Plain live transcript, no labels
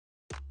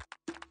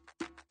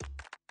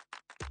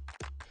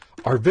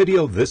Our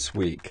video this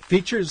week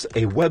features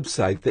a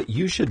website that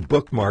you should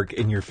bookmark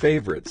in your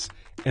favorites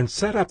and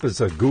set up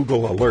as a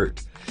Google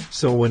alert,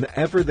 so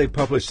whenever they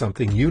publish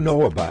something, you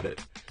know about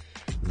it.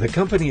 The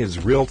company is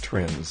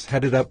RealTrends,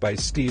 headed up by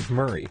Steve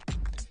Murray.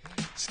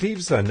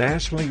 Steve's a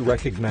nationally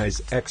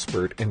recognized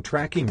expert in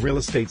tracking real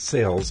estate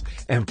sales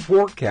and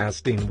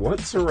forecasting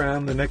what's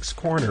around the next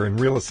corner in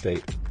real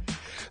estate.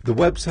 The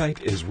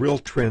website is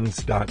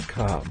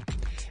RealTrends.com.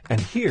 And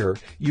here,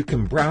 you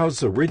can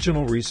browse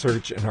original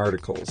research and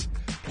articles.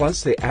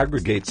 Plus, they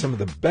aggregate some of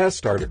the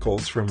best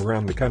articles from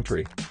around the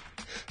country.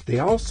 They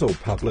also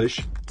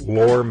publish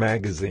Lore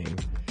magazine.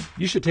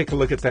 You should take a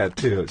look at that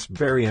too. It's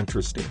very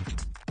interesting.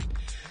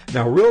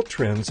 Now,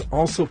 RealTrends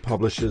also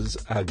publishes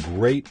a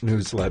great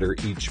newsletter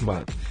each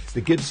month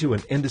that gives you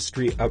an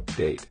industry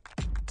update.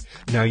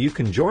 Now, you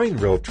can join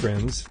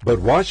RealTrends, but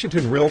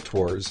Washington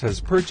REALTORS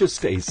has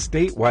purchased a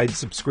statewide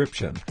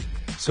subscription,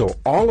 so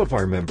all of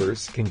our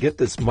members can get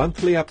this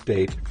monthly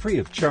update free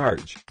of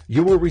charge.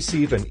 You will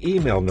receive an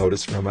email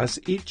notice from us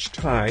each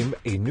time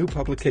a new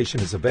publication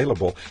is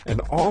available,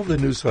 and all the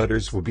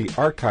newsletters will be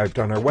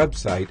archived on our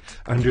website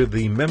under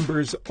the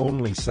Members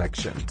Only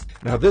section.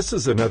 Now, this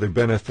is another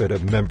benefit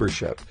of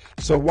membership,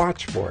 so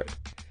watch for it.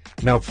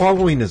 Now,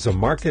 following is a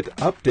market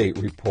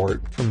update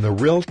report from the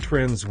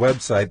RealTrends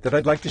website that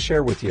I'd like to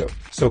share with you.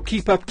 So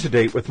keep up to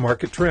date with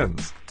market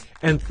trends.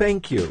 And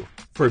thank you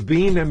for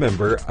being a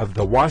member of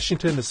the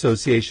Washington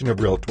Association of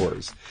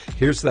Realtors.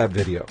 Here's that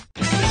video.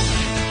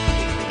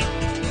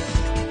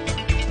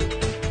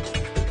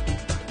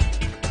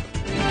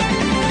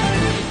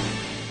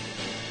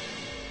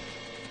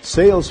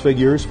 Sales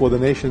figures for the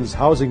nation's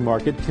housing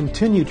market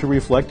continue to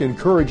reflect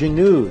encouraging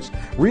news.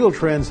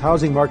 RealTrends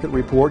Housing Market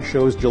Report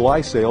shows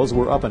July sales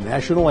were up a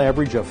national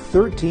average of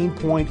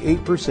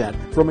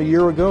 13.8% from a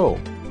year ago.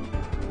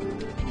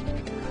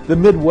 The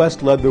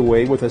Midwest led the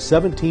way with a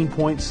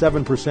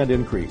 17.7%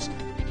 increase,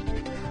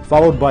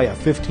 followed by a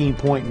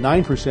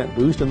 15.9%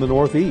 boost in the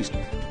Northeast.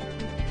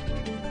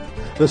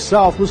 The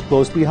South was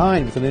close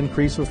behind with an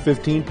increase of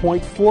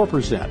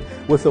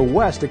 15.4%, with the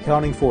West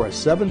accounting for a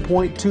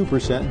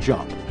 7.2%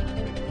 jump.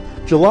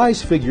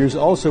 July's figures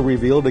also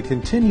revealed a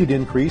continued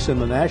increase in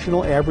the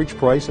national average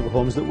price of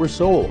homes that were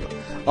sold,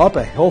 up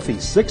a healthy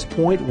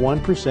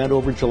 6.1%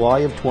 over July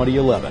of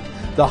 2011,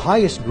 the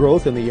highest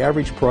growth in the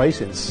average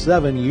price in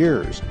 7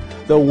 years.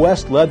 The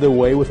West led the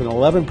way with an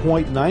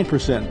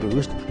 11.9%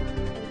 boost,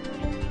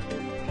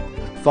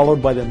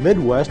 followed by the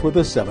Midwest with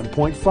a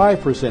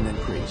 7.5%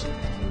 increase.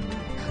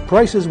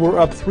 Prices were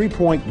up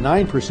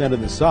 3.9%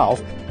 in the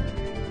South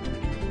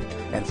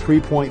and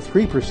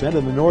 3.3%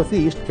 in the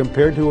Northeast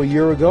compared to a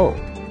year ago.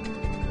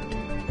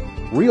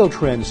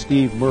 RealTrends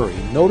Steve Murray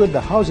noted the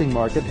housing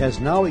market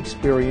has now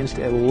experienced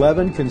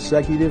 11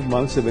 consecutive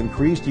months of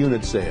increased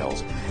unit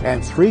sales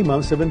and 3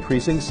 months of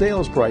increasing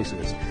sales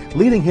prices,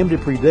 leading him to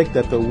predict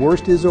that the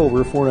worst is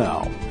over for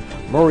now.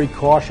 Murray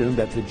cautioned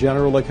that the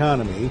general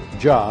economy,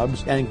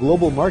 jobs, and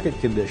global market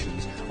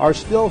conditions are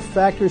still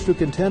factors to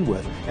contend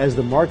with as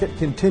the market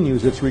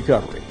continues its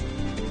recovery.